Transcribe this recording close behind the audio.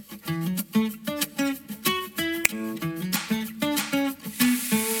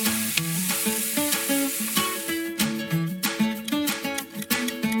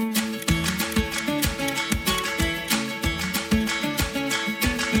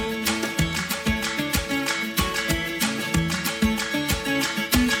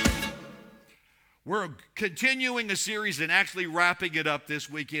We're continuing a series and actually wrapping it up this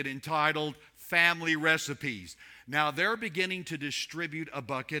weekend entitled Family Recipes. Now, they're beginning to distribute a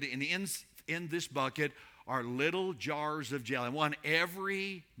bucket, and in this bucket are little jars of jelly. I want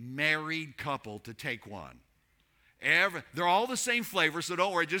every married couple to take one. They're all the same flavor, so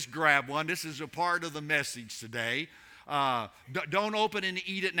don't worry, just grab one. This is a part of the message today. Don't open and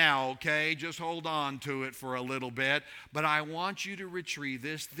eat it now, okay? Just hold on to it for a little bit. But I want you to retrieve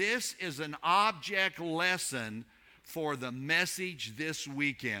this. This is an object lesson for the message this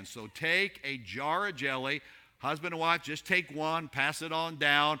weekend. So take a jar of jelly. Husband and wife, just take one, pass it on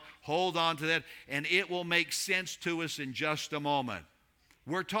down, hold on to that, and it will make sense to us in just a moment.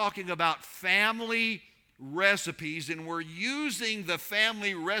 We're talking about family recipes, and we're using the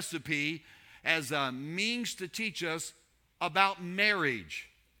family recipe as a means to teach us about marriage.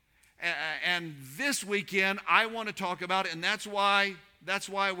 And this weekend, I want to talk about it, and that's why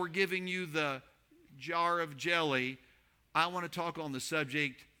we're giving you the jar of jelly. I want to talk on the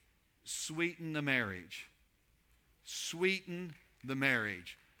subject, sweeten the marriage. Sweeten the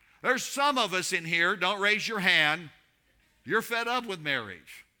marriage. There's some of us in here, don't raise your hand, you're fed up with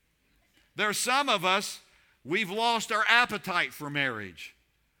marriage. There's some of us, we've lost our appetite for marriage.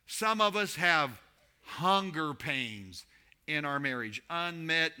 Some of us have hunger pains in our marriage,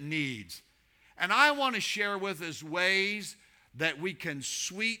 unmet needs. And I want to share with us ways that we can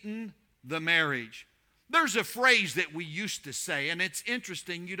sweeten the marriage. There's a phrase that we used to say, and it's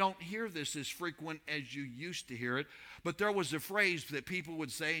interesting, you don't hear this as frequent as you used to hear it, but there was a phrase that people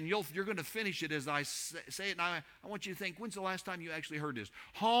would say, and you're going to finish it as I say it, and I want you to think, when's the last time you actually heard this?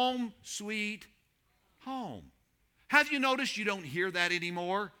 Home, sweet home. Have you noticed you don't hear that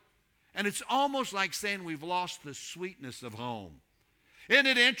anymore? And it's almost like saying we've lost the sweetness of home. Isn't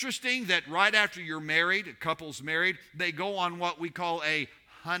it interesting that right after you're married, a couple's married, they go on what we call a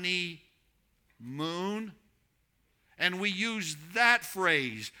honeymoon? And we use that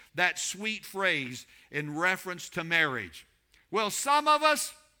phrase, that sweet phrase, in reference to marriage. Well, some of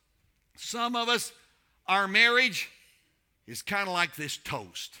us, our marriage is kind of like this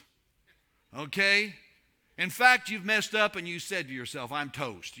toast. Okay? In fact, you've messed up and you said to yourself, I'm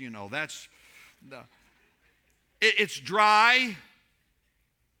toast. You know, it's dry.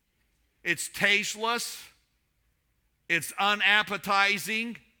 It's tasteless. It's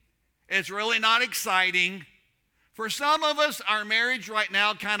unappetizing. It's really not exciting. For some of us, our marriage right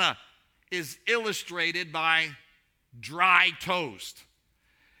now kind of is illustrated by dry toast.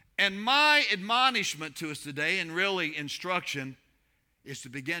 And my admonishment to us today, and really instruction, is to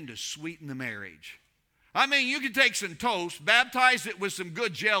begin to sweeten the marriage. I mean, you can take some toast, baptize it with some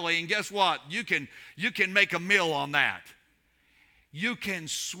good jelly, and guess what? You can make a meal on that. You can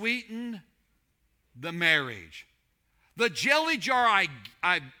sweeten the marriage. The jelly jar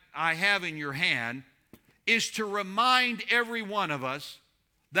I have in your hand is to remind every one of us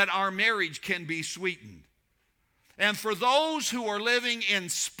that our marriage can be sweetened. And for those who are living in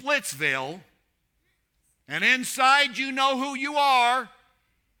Splitsville, and inside you know who you are,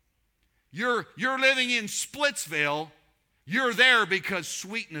 you're living in Splitsville, you're there because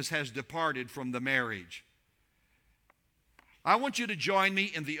sweetness has departed from the marriage. I want you to join me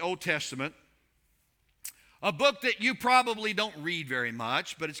in the Old Testament, a book that you probably don't read very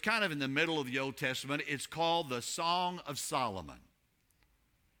much, but it's kind of in the middle of the Old Testament. It's called the Song of Solomon.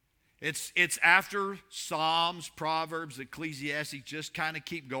 It's after Psalms, Proverbs, Ecclesiastes, just kind of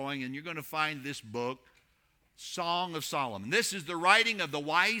keep going, and you're going to find this book, Song of Solomon. This is the writing of the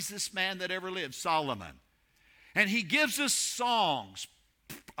wisest man that ever lived, Solomon. And he gives us songs,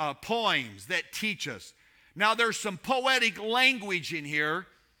 poems that teach us. Now, there's some poetic language in here.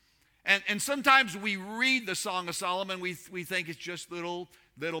 And sometimes we read the Song of Solomon, we think it's just little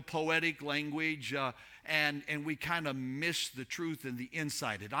poetic language, and we kind of miss the truth and the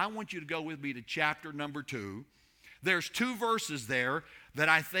insight. And I want you to go with me to chapter number 2. There's 2 verses there that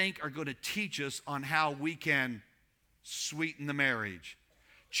I think are going to teach us on how we can sweeten the marriage.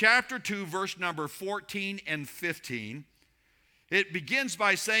 Chapter 2, verse number 14 and 15. It begins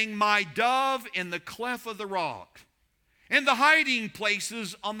by saying, My dove in the cleft of the rock, in the hiding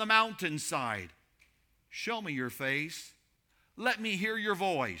places on the mountainside, show me your face. Let me hear your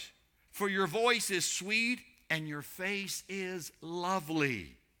voice. For your voice is sweet and your face is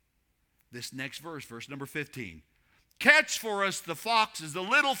lovely. This next verse, verse number 15. Catch for us the foxes, the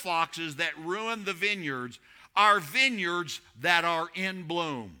little foxes that ruin the vineyards, our vineyards that are in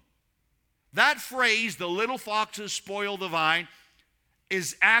bloom. That phrase, the little foxes spoil the vine,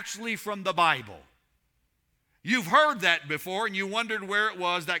 is actually from the Bible. You've heard that before and you wondered where it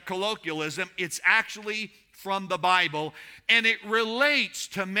was, that colloquialism. It's actually from the Bible, and it relates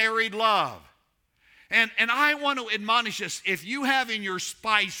to married love. And I want to admonish us, if you have in your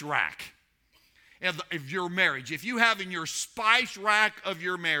spice rack of your marriage, if you have in your spice rack of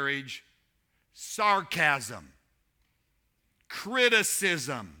your marriage sarcasm,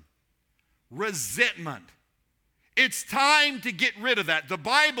 criticism, resentment, it's time to get rid of that. The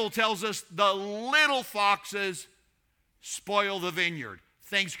Bible tells us the little foxes spoil the vineyard.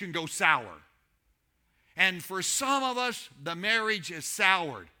 Things can go sour. And for some of us, the marriage is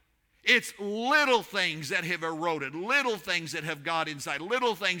soured. It's little things that have eroded, little things that have got inside,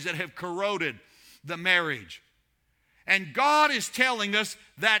 little things that have corroded the marriage. And God is telling us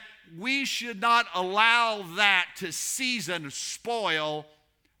that we should not allow that to season, spoil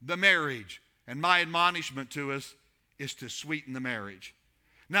the marriage. And my admonishment to us is to sweeten the marriage.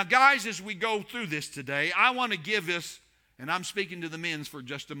 Now, guys, as we go through this today, I want to give us, and I'm speaking to the men for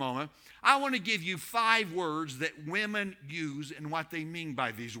just a moment, I want to give you 5 words that women use and what they mean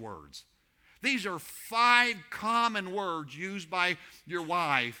by these words. These are 5 common words used by your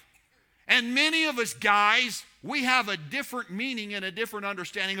wife. And many of us guys, we have a different meaning and a different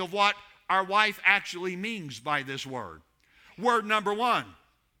understanding of what our wife actually means by this word. Word number 1,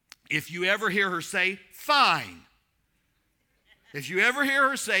 if you ever hear her say, fine. If you ever hear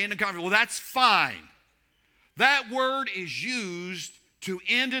her say in the conversation, well, that's fine. That word is used to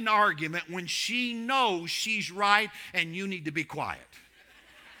end an argument when she knows she's right and you need to be quiet.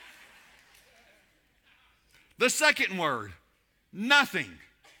 The second word, nothing.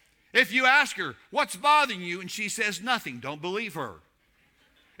 If you ask her, what's bothering you? And she says nothing, don't believe her.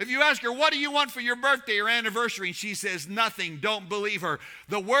 If you ask her, what do you want for your birthday or anniversary? And she says nothing, don't believe her.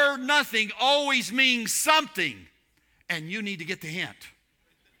 The word nothing always means something, and you need to get the hint.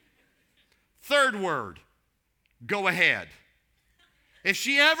 Third word, go ahead. If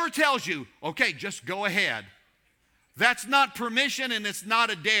she ever tells you, okay, just go ahead, that's not permission and it's not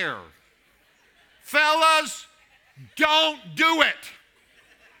a dare. Fellas, don't do it.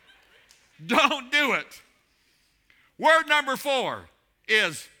 Don't do it. Word number 4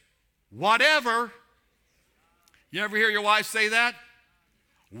 is whatever. You ever hear your wife say that?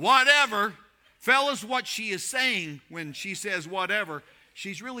 Whatever. Fellas, what she is saying when she says whatever,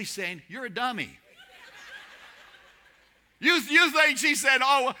 she's really saying, you're a dummy. You think she said,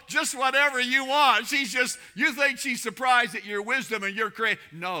 oh, just whatever you want. You think she's surprised at your wisdom and your creativity.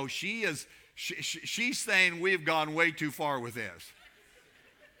 No, she's saying we've gone way too far with this.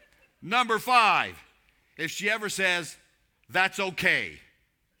 Number 5, if she ever says, that's okay.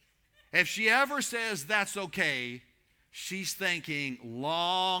 If she ever says that's okay, she's thinking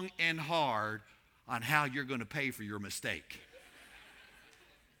long and hard on how you're going to pay for your mistake.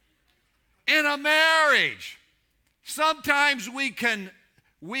 In a marriage, sometimes we can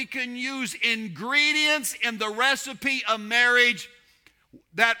use ingredients in the recipe of marriage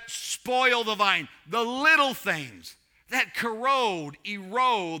that spoil the vine. The little things that corrode,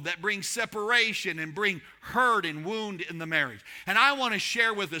 erode, that bring separation and bring hurt and wound in the marriage. And I want to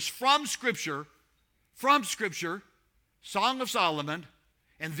share with us from Scripture, Song of Solomon,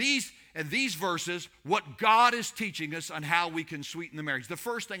 and these verses, what God is teaching us on how we can sweeten the marriage. The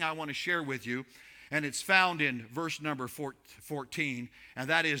first thing I want to share with you, and it's found in verse number 14, and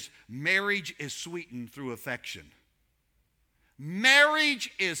that is marriage is sweetened through affection. Marriage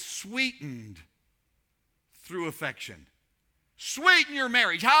is sweetened through affection. Sweeten your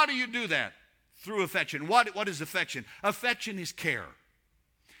marriage. How do you do that? Through affection. What is affection? Affection is care.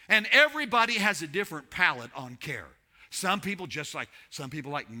 And everybody has a different palate on care. Some people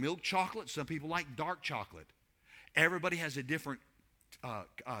like milk chocolate, some people like dark chocolate. Everybody has a different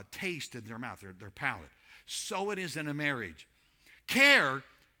taste in their mouth, their palate. So it is in a marriage. Care,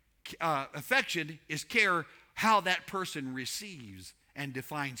 affection is care, how that person receives and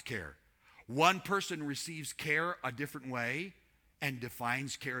defines care. One person receives care a different way and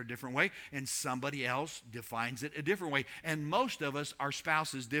defines care a different way, and somebody else defines it a different way. And most of us, our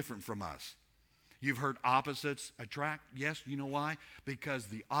spouse is different from us. You've heard opposites attract. Yes, you know why? Because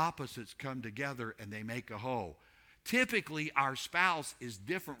the opposites come together and they make a whole. Typically, our spouse is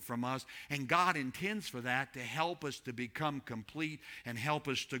different from us, and God intends for that to help us to become complete and help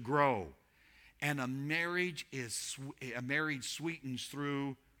us to grow. And a marriage sweetens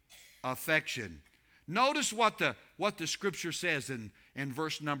through affection. Notice what the Scripture says in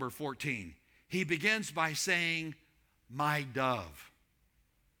verse number 14. He begins by saying, my dove.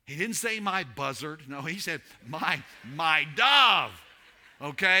 He didn't say my buzzard. No, he said my dove.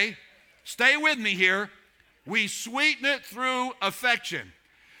 Okay? Stay with me here. We sweeten it through affection.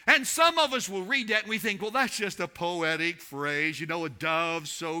 And some of us will read that and we think, well, that's just a poetic phrase. You know, a dove,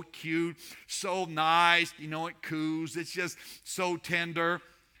 so cute, so nice. You know, it coos. It's just so tender.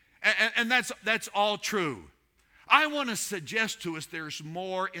 And that's all true. I want to suggest to us there's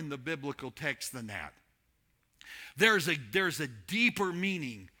more in the biblical text than that. There's a deeper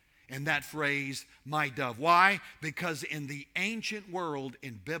meaning in that phrase, my dove. Why? Because in the ancient world,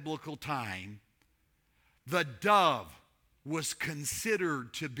 in biblical time, the dove was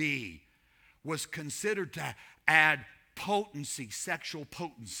considered to add potency, sexual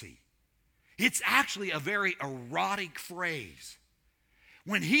potency. It's actually a very erotic phrase.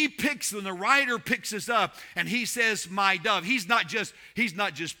 When the writer picks us up and he says, my dove, he's not just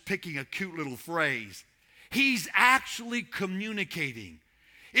picking a cute little phrase. He's actually communicating.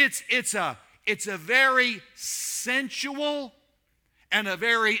 It's a very sensual and a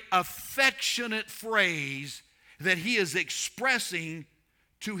very affectionate phrase that he is expressing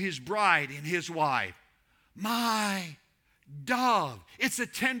to his bride and his wife. My dove. It's a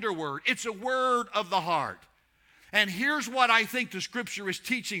tender word. It's a word of the heart. And here's what I think the scripture is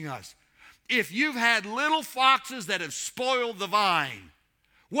teaching us. If you've had little foxes that have spoiled the vine,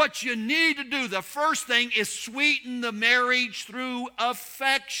 what you need to do, the first thing, is sweeten the marriage through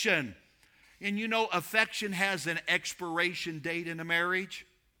affection. And you know, affection has an expiration date in a marriage.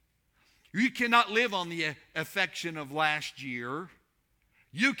 You cannot live on the affection of last year.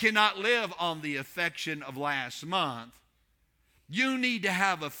 You cannot live on the affection of last month. You need to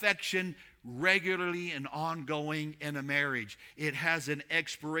have affection regularly and ongoing in a marriage. It has an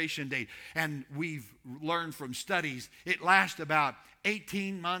expiration date. And we've learned from studies, it lasts about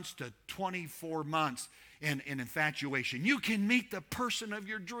 18 months to 24 months in infatuation. You can meet the person of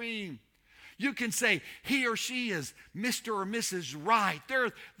your dream. You can say, he or she is Mr. or Mrs. Right.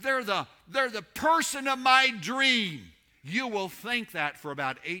 They're the person of my dream. You will think that for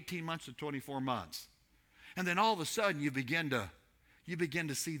about 18 months to 24 months. And then all of a sudden you begin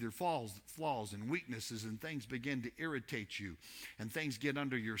to see their flaws and weaknesses, and things begin to irritate you, and things get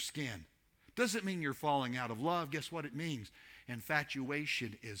under your skin. Doesn't mean you're falling out of love. Guess what it means?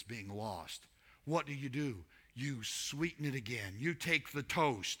 Infatuation is being lost. What do? You sweeten it again. You take the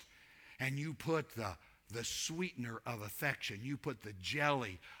toast and you put the sweetener of affection. You put the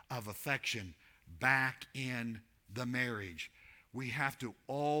jelly of affection back in the marriage. We have to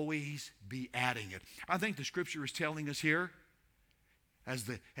always be adding it. I think the scripture is telling us here,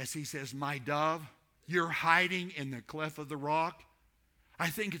 as he says, my dove, you're hiding in the cleft of the rock. I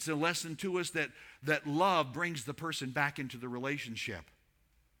think it's a lesson to us that love brings the person back into the relationship.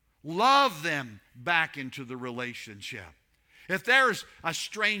 Love them back into the relationship. If there's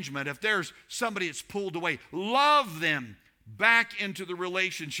estrangement, if there's somebody that's pulled away, love them back into the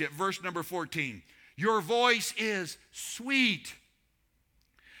relationship. Verse number 14. Your voice is sweet.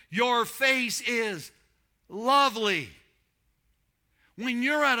 Your face is lovely. When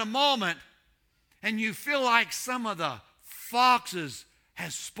you're at a moment and you feel like some of the foxes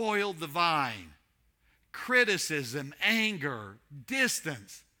has spoiled the vine, criticism, anger,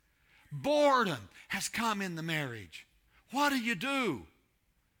 distance, boredom has come in the marriage, what do?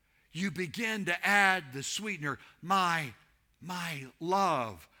 You begin to add the sweetener, my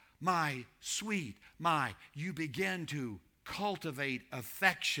love, my sweet, you begin to cultivate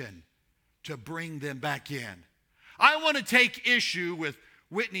affection to bring them back in. I want to take issue with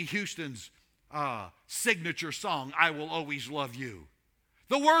Whitney Houston's signature song, I Will Always Love You.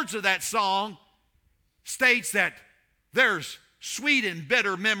 The words of that song states that there's sweet and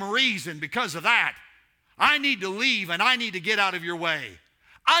bitter memories, and because of that, I need to leave and I need to get out of your way.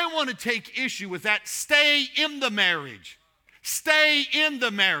 I want to take issue with that. Stay in the marriage. Stay in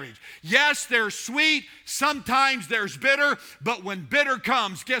the marriage. Yes, there's sweet. Sometimes there's bitter. But when bitter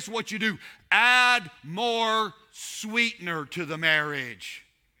comes, guess what you do? Add more sweetener to the marriage.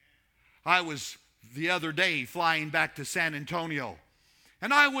 I was the other day flying back to San Antonio.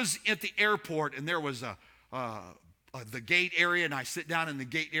 And I was at the airport, and there was the gate area, and I sit down in the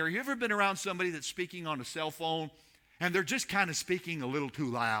gate area. You ever been around somebody that's speaking on a cell phone, and they're just kind of speaking a little too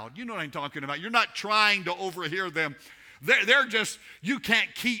loud? You know what I'm talking about. You're not trying to overhear them. They're just, you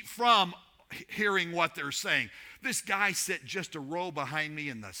can't keep from hearing what they're saying. This guy sat just a row behind me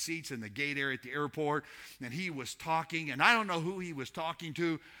in the seats in the gate area at the airport, and he was talking, and I don't know who he was talking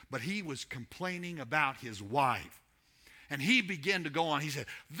to, but he was complaining about his wife. And he began to go on. He said,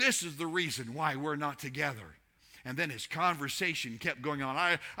 this is the reason why we're not together. And then his conversation kept going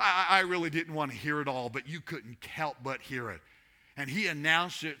on. I really didn't want to hear it all, but you couldn't help but hear it. And he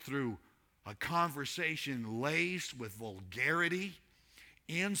announced it through a conversation laced with vulgarity,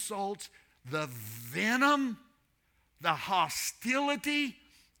 insults, the venom, the hostility,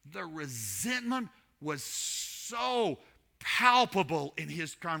 the resentment was so palpable in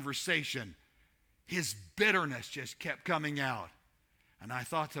his conversation. His bitterness just kept coming out. And I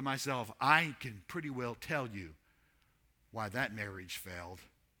thought to myself, I can pretty well tell you why that marriage failed.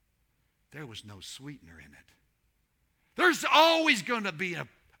 There was no sweetener in it. There's always going to be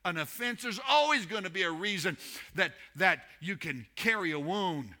an offense. There's always going to be a reason that you can carry a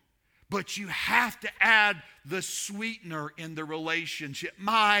wound. But you have to add the sweetener in the relationship.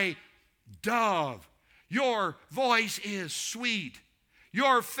 My dove, your voice is sweet.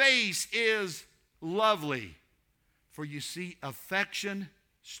 Your face is lovely. For you see, affection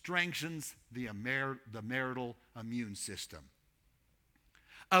strengthens the marital immune system.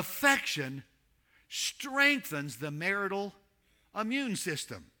 Affection strengthens the marital immune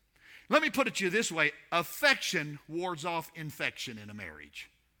system. Let me put it to you this way. Affection wards off infection in a marriage.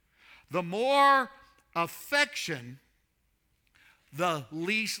 The more affection, the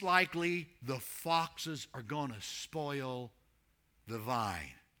least likely the foxes are going to spoil the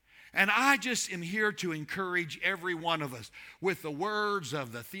vine. And I just am here to encourage every one of us with the words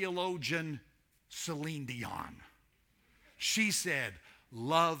of the theologian Celine Dion. She said,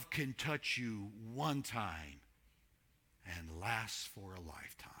 love can touch you one time and lasts for a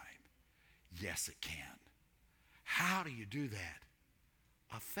lifetime. Yes, it can. How do you do that?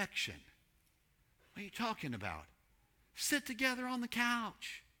 Affection. What are you talking about? Sit together on the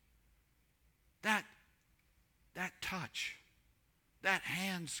couch. That touch. That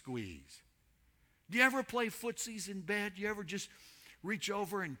hand squeeze. Do you ever play footsies in bed? Do you ever just reach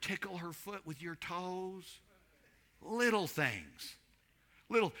over and tickle her foot with your toes? Little things.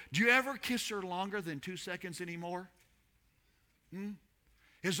 Do you ever kiss her longer than 2 seconds anymore?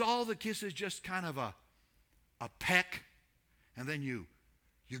 Is all the kisses just kind of a peck, and then you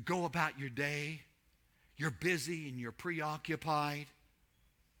go about your day? You're busy and you're preoccupied.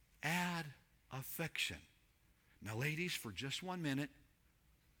 Add affection. Now, ladies, for just 1 minute,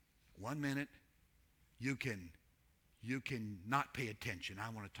 you can not pay attention. I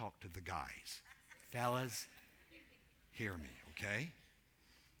want to talk to the guys. Fellas, hear me, okay?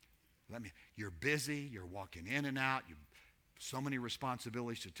 You're busy, you're walking in and out, you so many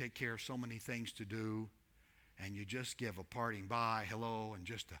responsibilities to take care of, so many things to do, and you just give a parting bye, hello, and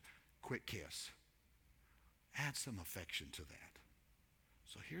just a quick kiss. Add some affection to that.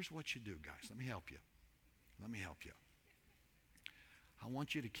 So here's what you do, guys. Let me help you. I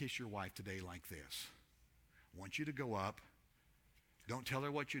want you to kiss your wife today like this. I want you to go up. Don't tell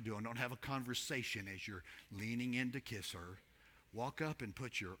her what you're doing. Don't have a conversation as you're leaning in to kiss her. Walk up and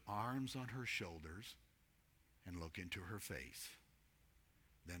put your arms on her shoulders and look into her face.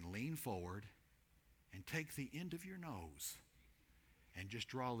 Then lean forward and take the end of your nose and just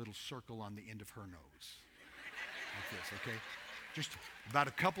draw a little circle on the end of her nose. Like this, okay? Just about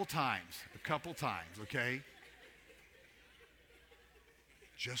a couple times, okay?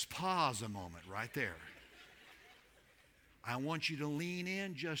 Just pause a moment right there. I want you to lean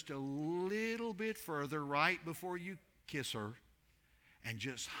in just a little bit further right before you kiss her and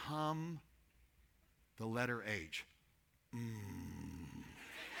just hum the letter H.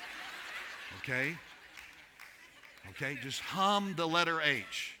 Okay? Okay, just hum the letter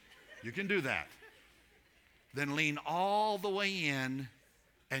H. You can do that. Then lean all the way in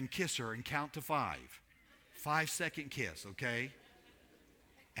and kiss her and count to 5. 5-second kiss, okay?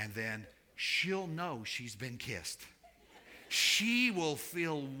 And then she'll know she's been kissed. She will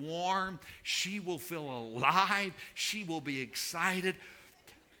feel warm. She will feel alive. She will be excited.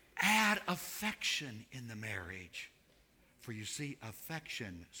 Add affection in the marriage. For you see,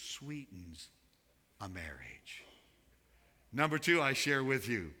 affection sweetens a marriage. Number 2, I share with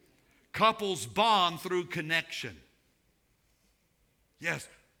you. Couples bond through connection. Yes,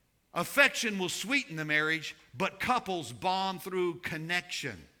 affection will sweeten the marriage, but couples bond through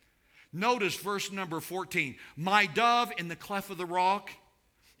connection. Notice verse number 14. My dove in the cleft of the rock,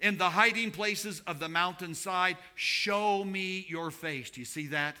 in the hiding places of the mountainside, show me your face. Do you see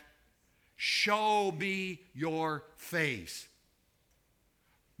that? Show me your face.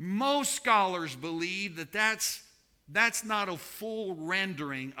 Most scholars believe that that's not a full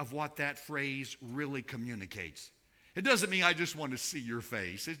rendering of what that phrase really communicates. It doesn't mean I just want to see your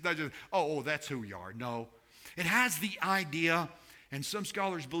face. It doesn't, that's who you are. No. It has the idea, and some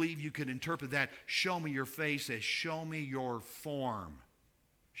scholars believe you could interpret that show me your face as show me your form.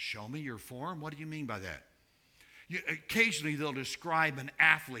 Show me your form? What do you mean by that? Occasionally they'll describe an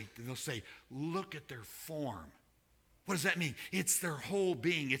athlete and they'll say, look at their form. What does that mean? It's their whole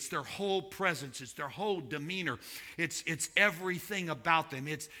being. It's their whole presence. It's their whole demeanor. It's everything about them.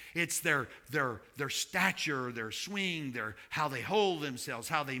 It's their stature, their swing, how they hold themselves,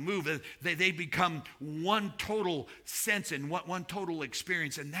 how they move. They become one total sense and one total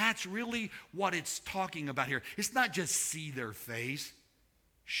experience. And that's really what it's talking about here. It's not just see their face.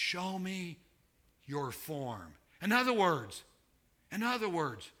 Show me your form. In other words,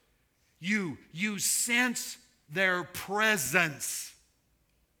 you sense their presence.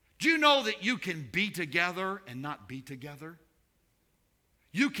 Do you know that you can be together and not be together?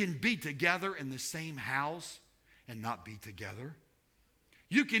 You can be together in the same house and not be together.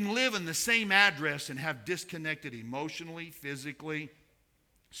 You can live in the same address and have disconnected emotionally, physically,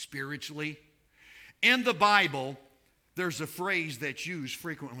 spiritually. In the Bible, there's a phrase that's used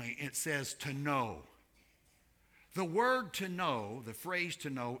frequently. It says to know. The word to know, the phrase to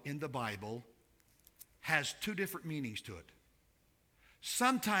know in the Bible, has two different meanings to it.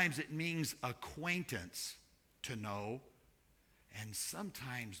 Sometimes it means acquaintance, to know, and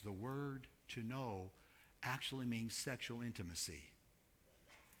sometimes the word to know actually means sexual intimacy.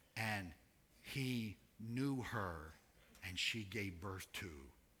 And he knew her, and she gave birth to.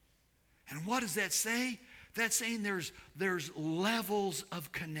 And what does that say? That's saying there's levels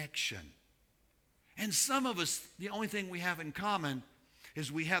of connection. And some of us, the only thing we have in common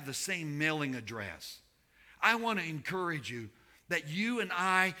is we have the same mailing address. I want to encourage you that you and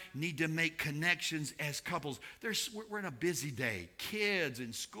I need to make connections as couples. We're in a busy day. Kids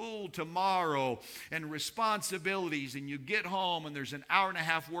and school tomorrow and responsibilities, and you get home and there's an hour and a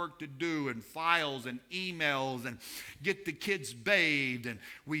half work to do and files and emails and get the kids bathed, and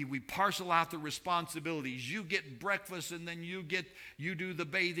we parcel out the responsibilities. You get breakfast, and then you do the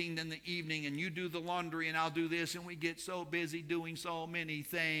bathing in the evening, and you do the laundry, and I'll do this, and we get so busy doing so many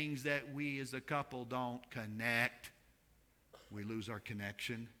things that we as a couple don't connect. We lose our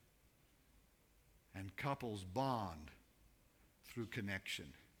connection. And couples bond through connection.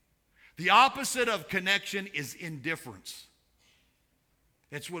 The opposite of connection is indifference.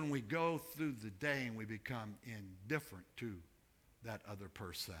 It's when we go through the day and we become indifferent to that other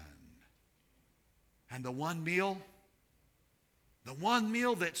person. And the one meal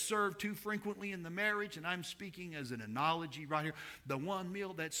that's served too frequently in the marriage, and I'm speaking as an analogy right here, the one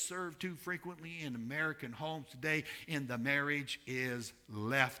meal that's served too frequently in American homes today in the marriage is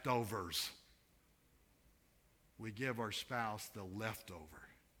leftovers. We give our spouse the leftover.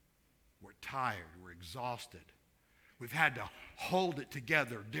 We're tired. We're exhausted. We've had to hold it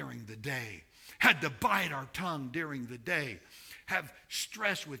together during the day, had to bite our tongue during the day, have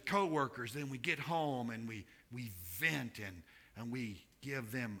stress with coworkers. Then we get home and we vent and we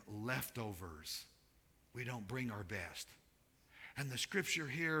give them leftovers. We don't bring our best. And the scripture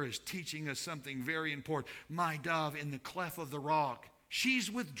here is teaching us something very important. My dove in the cleft of the rock. She's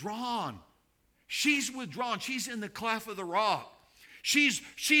withdrawn. She's withdrawn. She's in the cleft of the rock. She's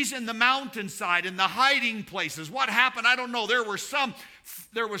in the mountainside, in the hiding places. What happened? I don't know. There were some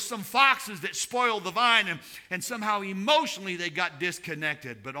foxes that spoiled the vine, and somehow emotionally they got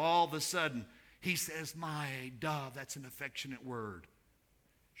disconnected. But all of a sudden, he says, my dove, that's an affectionate word.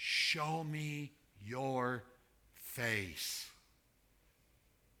 Show me your face.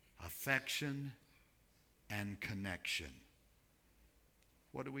 Affection and connection.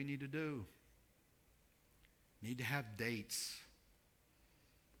 What do we need to do? Need to have dates.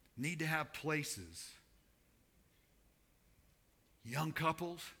 Need to have places. Young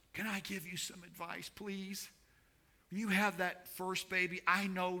couples, can I give you some advice, please? When you have that first baby, I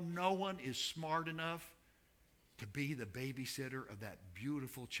know no one is smart enough to be the babysitter of that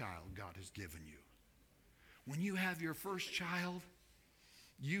beautiful child God has given you. When you have your first child,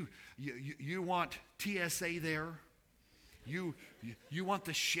 you want TSA there. You want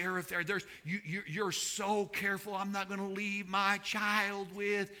the sheriff there. You're so careful. I'm not going to leave my child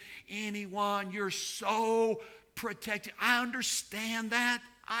with anyone. You're so protected. I understand that.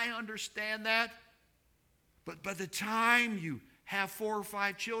 But by the time you have 4 or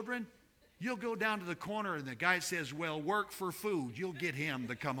 5 children, you'll go down to the corner and the guy says, well, work for food. You'll get him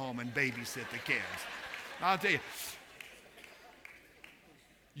to come home and babysit the kids. I'll tell you,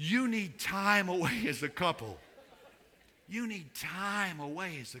 you need time away as a couple. You need time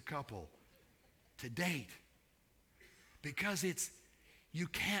away as a couple to date. Because you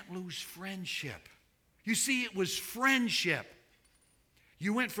can't lose friendship. You see, it was friendship.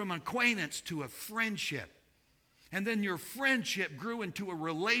 You went from acquaintance to a friendship. And then your friendship grew into a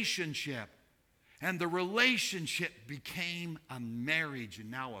relationship. And the relationship became a marriage and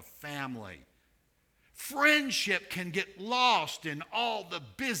now a family. Friendship can get lost in all the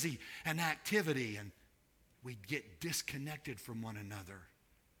busy and activity, and we get disconnected from one another.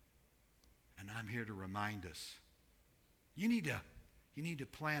 And I'm here to remind us, you need to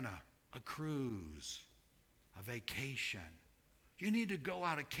plan a cruise, a vacation. You need to go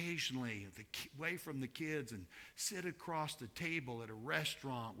out occasionally away from the kids and sit across the table at a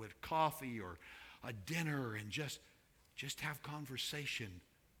restaurant with coffee or a dinner and just have conversation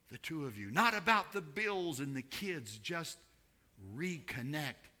the two of you. Not about the bills and the kids. Just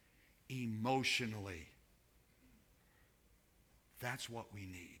reconnect emotionally. That's what we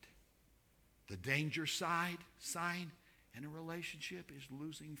need. The danger sign in a relationship is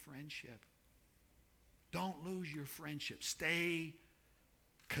losing friendship. Don't lose your friendship. Stay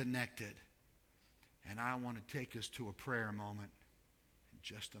connected. And I want to take us to a prayer moment in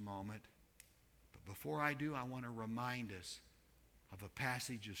just a moment. But before I do, I want to remind us of a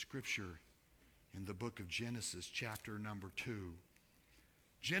passage of Scripture in the book of Genesis, chapter number 2.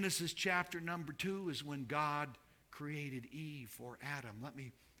 Genesis chapter number 2 is when God created Eve for Adam. Let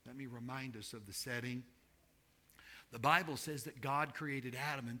me remind us of the setting. The Bible says that God created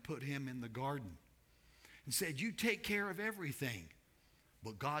Adam and put him in the garden and said, you take care of everything.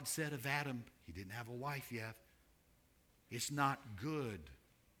 But God said of Adam, he didn't have a wife yet, it's not good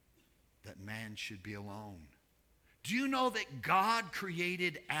that man should be alone. Do you know that God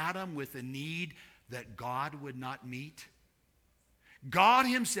created Adam with a need that God would not meet? God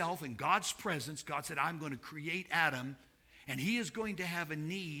himself, in God's presence, God said, I'm going to create Adam, and he is going to have a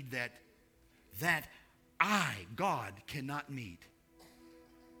need that I, God, cannot meet.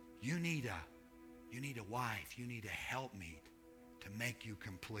 You need a wife. You need a helpmeet to make you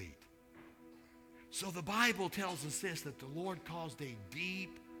complete. So the Bible tells us this, that the Lord caused a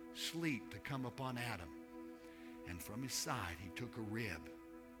deep sleep to come upon Adam. And from his side he took a rib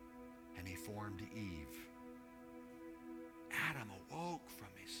and he formed Eve. Adam awoke from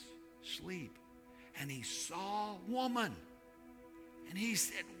his sleep and he saw woman. And he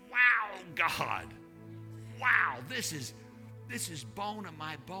said, wow, God, wow, this is bone of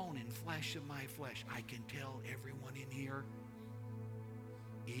my bone and flesh of my flesh. I can tell everyone in here,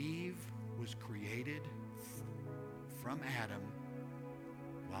 Eve was created from Adam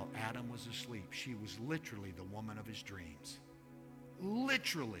while Adam was asleep. She was literally the woman of his dreams.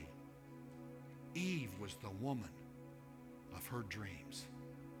 Literally, Eve was the woman of her dreams.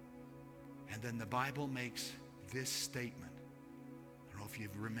 And then the Bible makes this statement. I don't know if you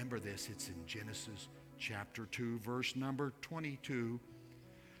remember this. It's in Genesis chapter 2, verse number 22.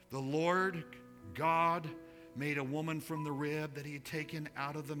 The Lord God made a woman from the rib that he had taken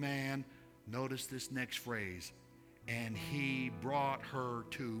out of the man. Notice this next phrase. And he brought her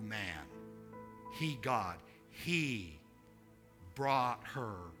to man. He, God, he brought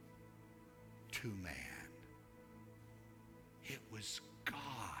her to man. It was God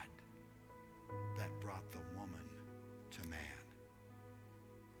that brought the woman to man.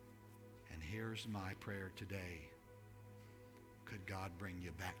 And here's my prayer today. Could God bring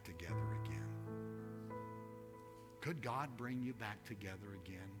you back together again? Could God bring you back together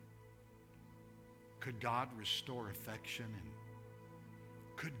again? Could God restore affection? And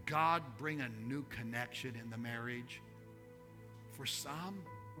could God bring a new connection in the marriage? For some,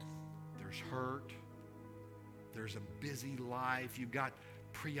 there's hurt. There's a busy life. You got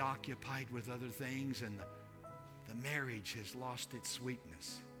preoccupied with other things and the marriage has lost its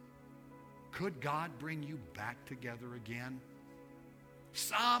sweetness. Could God bring you back together again?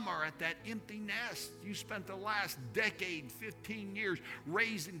 Some are at that empty nest. You spent the last decade, 15 years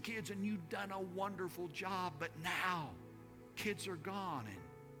raising kids and you've done a wonderful job, but now kids are gone and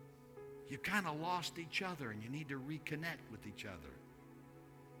you kind of lost each other and you need to reconnect with each other.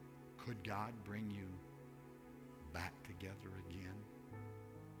 Could God bring you back together again?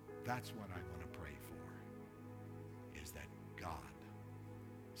 That's what I want to pray for, is that God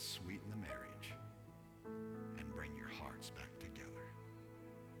sweeten the marriage and bring your hearts back together.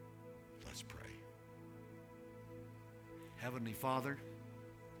 Let's pray. Heavenly Father,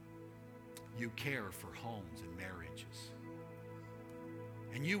 you care for homes and marriages.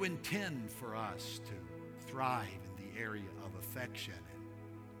 And you intend for us to thrive in the area of affection.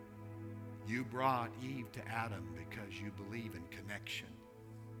 And you brought Eve to Adam because you believe in connection.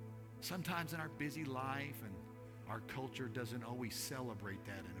 Sometimes in our busy life and our culture doesn't always celebrate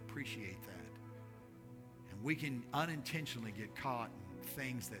that and appreciate that. And we can unintentionally get caught in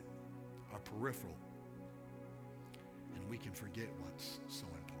things that are peripheral. And we can forget what's so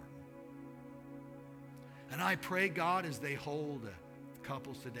important. And I pray, God, as they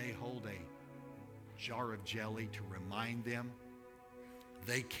couples today hold a jar of jelly to remind them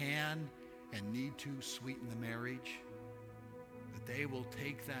they can and need to sweeten the marriage, that they will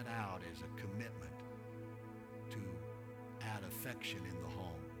take that out as a commitment to add affection in the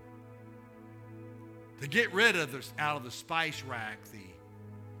home. To get rid of this, out of the spice rack, the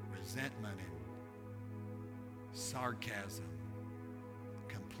resentment and sarcasm,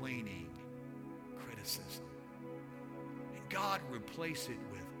 complaining, criticism. And God replace it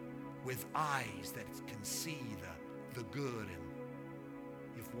with eyes that can see the good and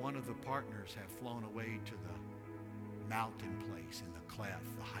if one of the partners have flown away to the mountain place, in the cleft,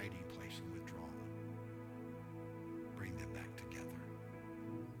 the hiding place, and withdrawn, bring them back together.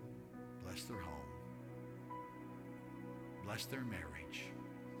 Bless their home. Bless their marriage.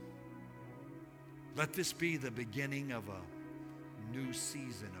 Let this be the beginning of a new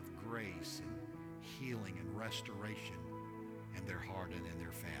season of grace and healing and restoration in their heart and in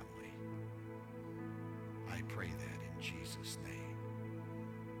their family. I pray that in Jesus' name.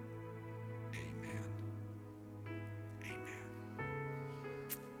 Amen. Amen.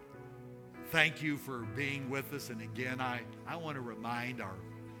 Thank you for being with us. And again, I want to remind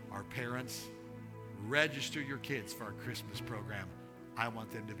our parents, register your kids for our Christmas program. I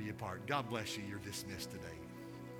want them to be a part. God bless you. You're dismissed today.